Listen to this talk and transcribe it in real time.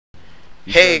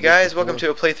Hey guys, welcome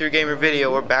to a playthrough gamer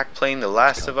video. We're back playing The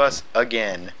Last of Us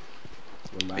again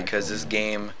because this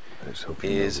game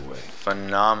is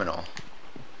phenomenal.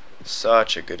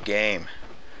 Such a good game.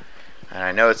 And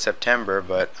I know it's September,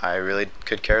 but I really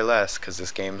could care less because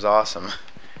this game's awesome.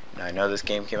 And I know this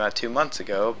game came out 2 months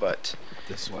ago, but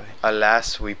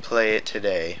alas, we play it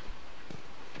today.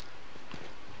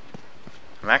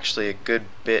 I'm actually a good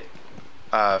bit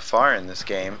far in this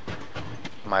game.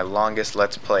 My longest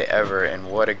Let's Play ever, and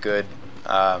what a good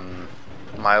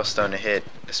milestone to hit,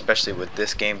 especially with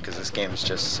this game, because this game is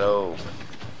just so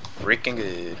freaking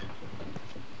good.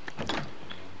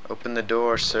 Open the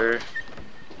door, sir.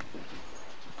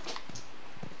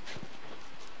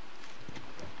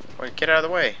 Wait, get out of the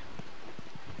way.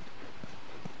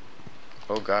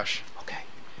 Oh gosh. Okay.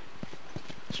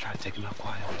 Let's try to take him out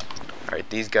quiet. Alright,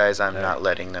 these guys, I'm not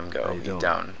letting them go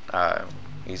down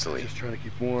easily. Just trying to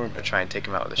keep warm. They're trying to take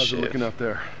him out with a How's shiv. it looking up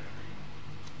there?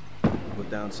 Put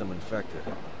down some infected.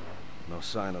 No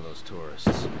sign of those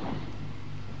tourists.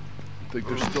 Think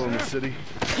they're still in the city?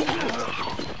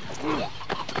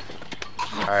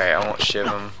 Alright, I won't shiv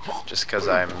him just because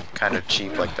I'm kind of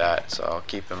cheap like that, so I'll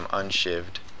keep him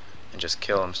unshivved and just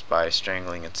kill him by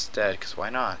strangling instead, because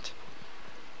why not?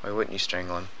 Why wouldn't you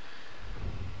strangle him?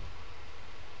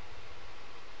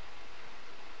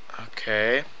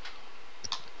 Okay.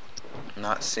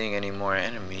 Not seeing any more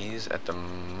enemies at the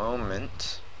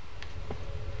moment,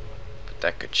 but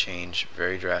that could change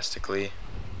very drastically,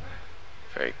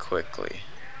 very quickly.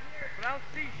 I don't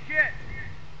see shit.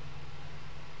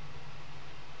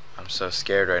 I'm so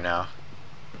scared right now.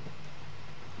 I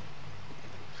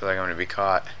feel like I'm gonna be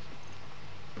caught.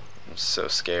 I'm so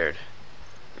scared.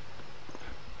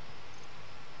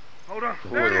 Hold on.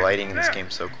 Ooh, the lighting in this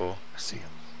game's so cool. I see him.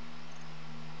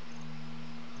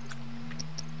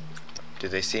 Do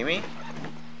they see me?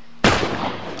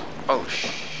 Oh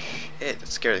shit, that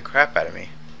scared the crap out of me.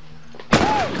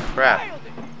 Crap.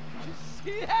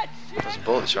 Those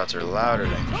bullet shots are louder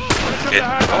than shit.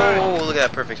 Oh, look at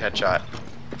that perfect headshot.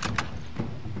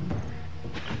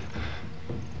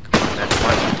 Come on, then,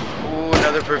 one. Ooh,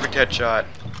 another perfect headshot.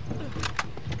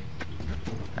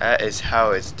 That is how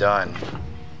it's done.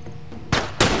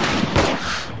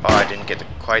 Oh, I didn't get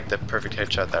quite the perfect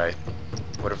headshot that I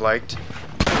would have liked.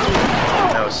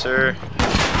 No, sir.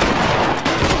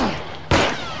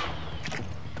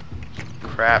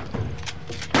 Crap.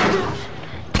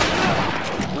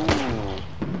 Ooh.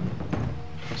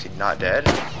 Is he not dead?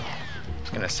 I was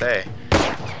gonna say.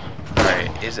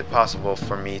 Alright, is it possible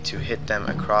for me to hit them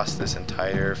across this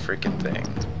entire freaking thing?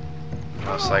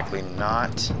 Most likely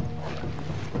not.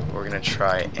 We're gonna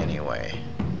try anyway.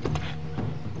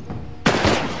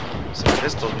 So the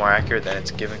pistol's more accurate than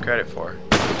it's given credit for.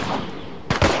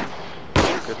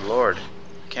 Good lord.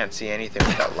 Can't see anything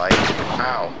with that light.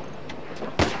 Ow.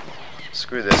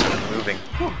 Screw this, I'm moving.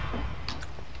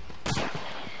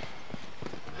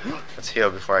 Let's heal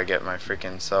before I get my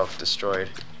freaking self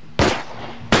destroyed.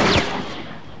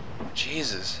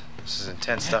 Jesus. This is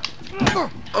intense stuff.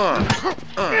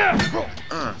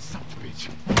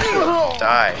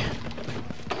 Die.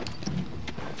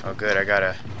 Oh good, I got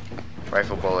a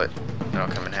rifle bullet. That'll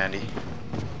come in handy.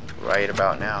 Right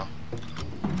about now.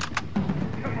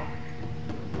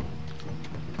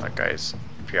 That guy's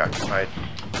preoccupied.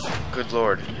 Good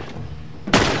lord.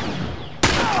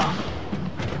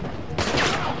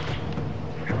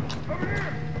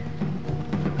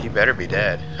 He better be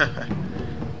dead.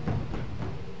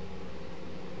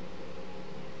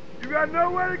 You got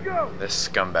nowhere to go. This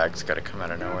scumbag's gotta come out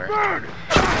of nowhere. Oh,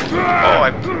 I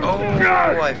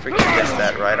freaking missed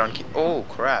that right on key. Oh,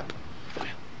 crap.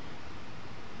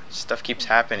 Stuff keeps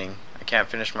happening. I can't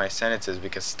finish my sentences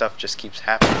because stuff just keeps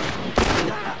happening.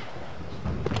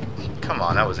 Come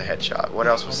on, that was a headshot. What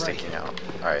else was sticking out?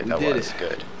 Alright, that was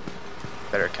good.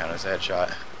 Better count as a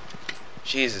headshot.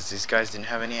 Jesus, these guys didn't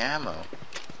have any ammo.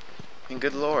 I mean,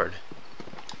 good lord.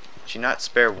 Did you not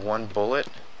spare one bullet?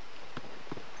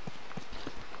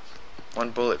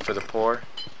 One bullet for the poor.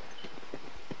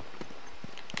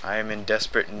 I am in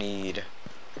desperate need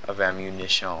of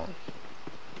ammunition.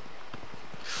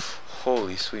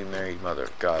 Holy sweet Mary, mother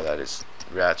of God, that's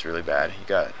really bad.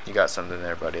 You got something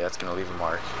there, buddy. That's gonna leave a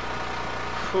mark.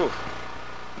 Whew.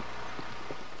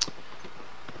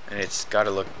 And it's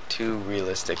gotta look too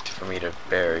realistic for me to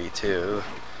bury too.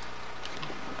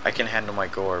 I can handle my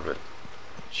gore, but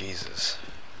Jesus.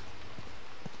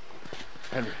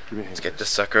 Henry, give me a hand. Let's get this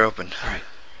sucker open. Alright.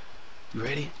 You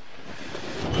ready?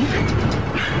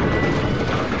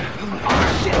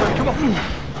 Come on.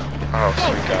 Oh,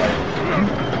 sweet God.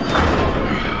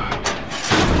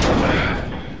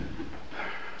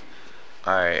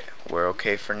 Alright, we're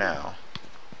okay for now.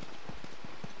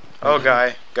 Oh,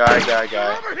 guy. Over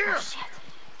here!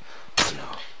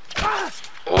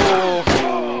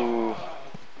 Oh!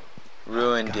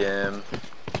 Ruined him.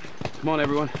 Come on,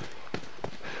 everyone.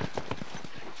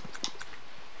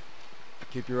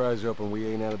 Keep your eyes open. We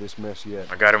ain't out of this mess yet.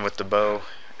 I got him with the bow,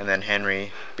 and then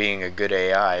Henry, being a good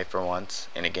AI for once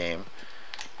in a game,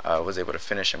 was able to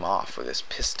finish him off with his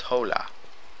pistola.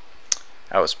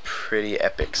 That was pretty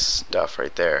epic stuff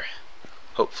right there.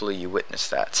 Hopefully you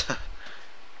witnessed that.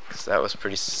 Because that was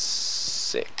pretty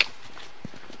sick.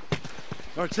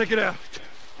 All right, check it out.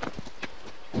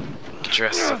 Get your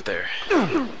asses up there.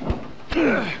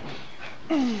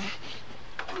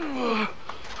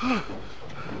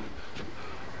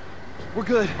 We're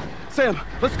good. Sam,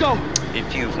 let's go.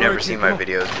 If you've never seen my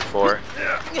videos before,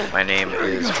 my name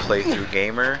is Playthrough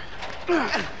Gamer.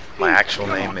 My actual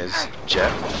name is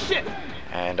Jeff,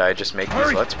 and I just make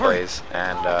these Let's Plays.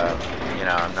 And you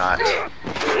know, I'm not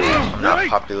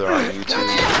popular on YouTube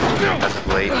as of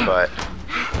late, but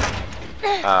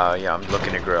yeah, I'm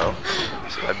looking to grow.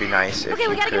 So that'd be nice if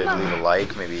you could leave a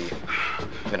like, maybe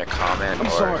even a comment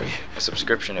or a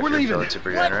subscription if you're feeling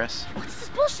super generous. What's this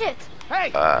bullshit?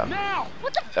 Hey, now!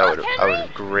 What the I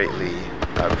would greatly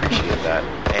appreciate that.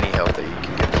 Any help that you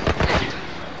can give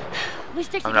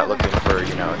me. I'm not looking for,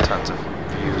 you know, tons of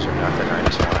views or nothing. I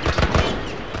just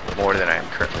want more than I am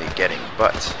currently getting.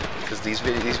 But because these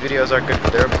videos are good,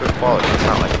 they're of good quality. It's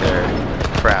not like they're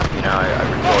crap. You know, I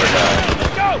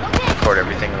record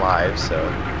everything live, so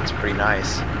it's pretty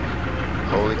nice.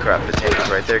 Holy crap! Potatoes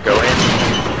right there. Go in.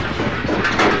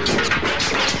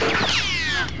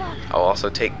 I'll also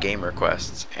take game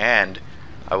requests, and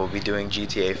I will be doing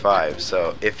GTA 5.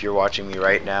 So if you're watching me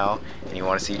right now and you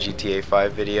want to see GTA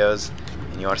 5 videos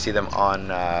and you want to see them on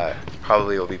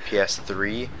probably it will be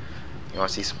PS3, you want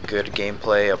to see some good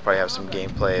gameplay, I'll probably have some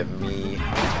gameplay of me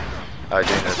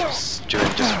doing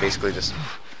just basically just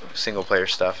single player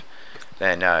stuff,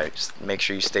 then just make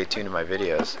sure you stay tuned to my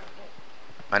videos.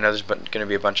 I know there's going to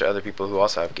be a bunch of other people who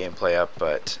also have gameplay up,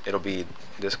 but it'll be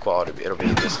this quality, it'll be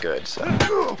this good. So.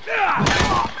 Ooh.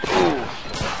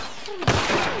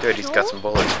 Good, he's got some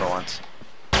bullets for once.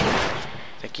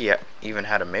 I think he even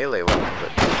had a melee weapon,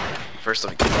 but first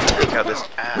let me take out this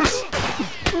ass.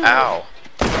 Ow.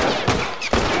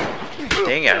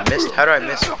 Dang it, I missed. How do I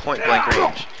miss point blank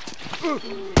range?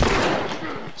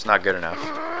 It's not good enough.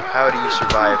 How do you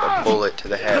survive a bullet to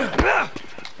the head?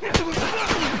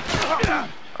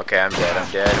 Okay, I'm dead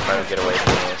if I don't get away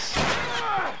from this.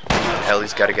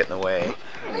 Ellie's gotta get in the way.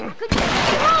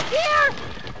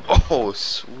 Oh,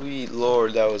 sweet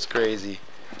lord, that was crazy.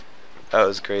 That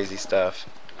was crazy stuff.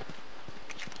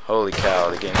 Holy cow,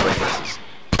 the gameplay this is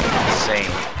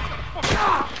insane.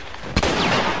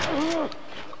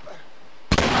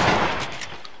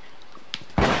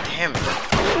 Damn it.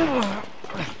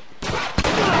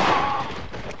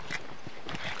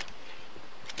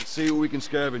 Let's see what we can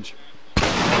scavenge.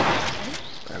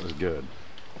 That was good.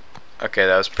 Okay,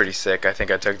 that was pretty sick. I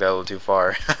think I took that a little too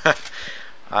far.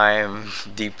 I am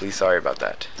deeply sorry about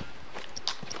that.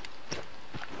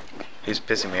 He's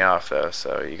pissing me off though,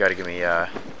 so you gotta give me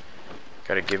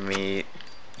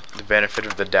the benefit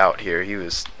of the doubt here. He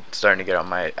was starting to get on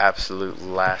my absolute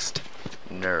last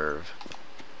nerve.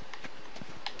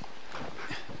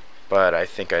 But I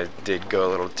think I did go a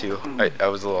little too I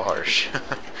was a little harsh.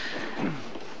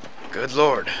 Good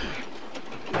lord.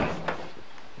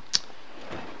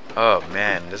 Oh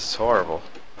man, this is horrible.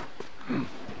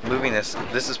 Moving this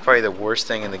is probably the worst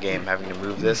thing in the game, having to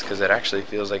move this, because it actually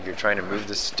feels like you're trying to move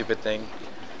this stupid thing.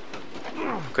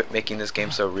 Quit making this game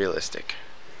so realistic.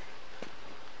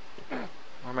 Where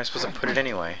am I supposed to put it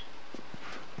anyway?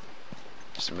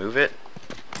 Just move it?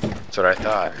 That's what I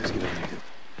thought.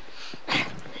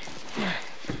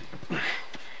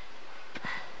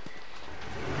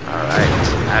 Alright,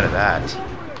 out of that.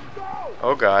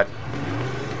 Oh god.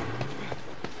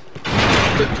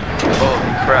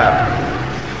 Holy crap.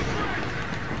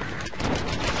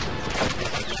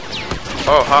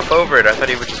 Oh, hop over it. I thought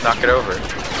he would just knock it over.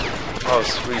 Oh,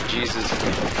 sweet Jesus.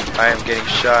 I am getting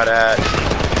shot at.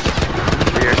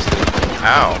 Fiercely.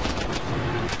 Ow.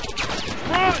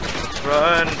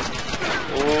 Run.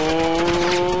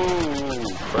 Oh,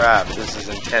 crap. This is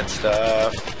intense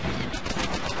stuff.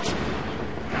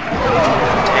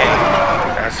 Dang.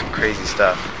 That's some crazy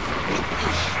stuff.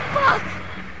 Fuck!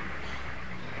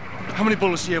 How many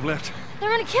bullets do you have left? They're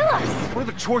gonna kill us! What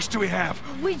other choice do we have?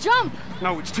 We jump!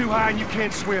 No, it's too high and you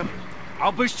can't swim.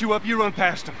 I'll boost you up, you run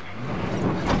past them.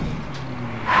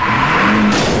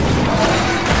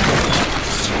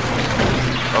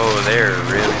 Oh, they're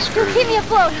really screwed. Keep me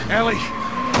afloat! Ellie!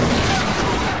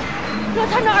 No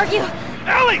time to argue.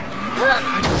 Ellie!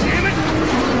 Damn it!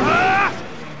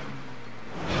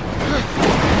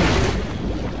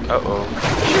 Uh-oh.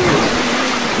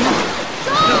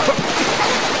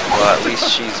 Well, at least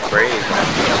she's brave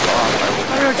enough to jump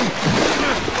off.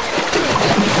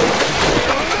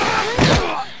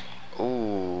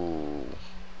 Ooh.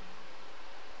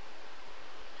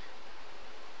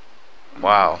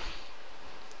 Wow.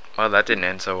 Well, that didn't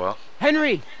end so well.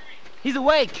 Henry! He's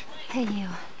awake! Hey, you.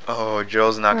 Oh,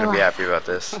 Joel's not going to be Relax. happy about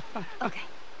this. Okay.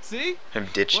 See? Him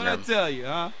ditching What'd I him. tell you,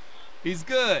 huh? He's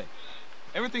good.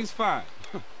 Everything's fine.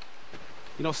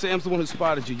 You know, Sam's the one who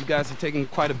spotted you. You guys are taking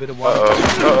quite a bit of water.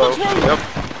 Uh-oh.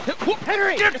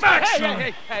 Henry! Get back, hey, son!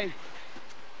 hey, hey,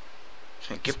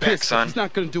 Yep. Get back, son. He's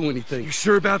not gonna do anything. You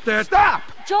sure about that? Stop!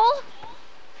 Joel?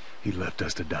 He left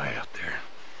us to die out there.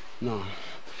 No,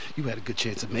 you had a good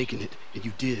chance of making it, and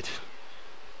you did.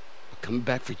 But coming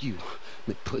back for you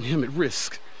meant putting him at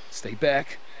risk. Stay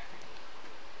back.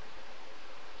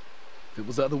 If it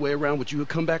was the other way around, would you have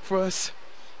come back for us?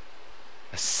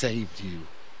 I saved you.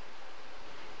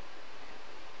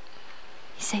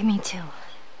 You saved me too.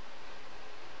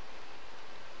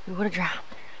 We would have drowned.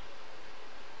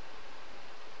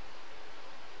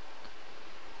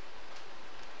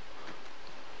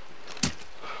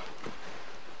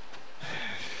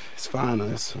 It's fine,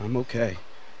 I'm okay.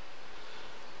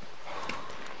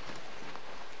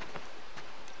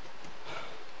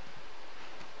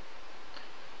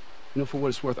 You know, for what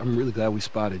it's worth, I'm really glad we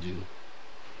spotted you.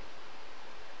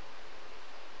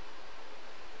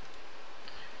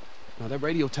 Now, that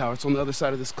radio tower, it's on the other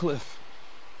side of this cliff.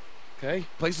 Okay?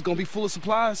 Place is gonna be full of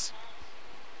supplies.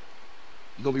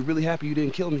 You're gonna be really happy you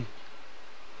didn't kill me.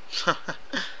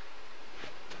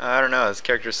 I don't know. This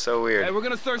character's so weird. Hey, we're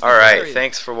gonna search this Alright, area.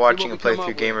 thanks for See watching what a we come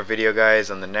Playthrough up Gamer with. video,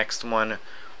 guys. On the next one,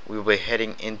 we will be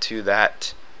heading into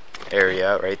that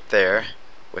area right there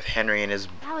with Henry and his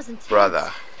That was intense.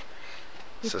 brother.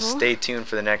 You So cool? stay tuned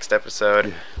for the next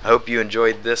episode. I hope you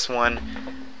enjoyed this one.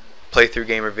 Playthrough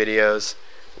Gamer videos.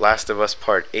 Last of Us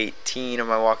Part 18 of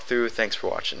my walkthrough. Thanks for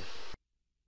watching.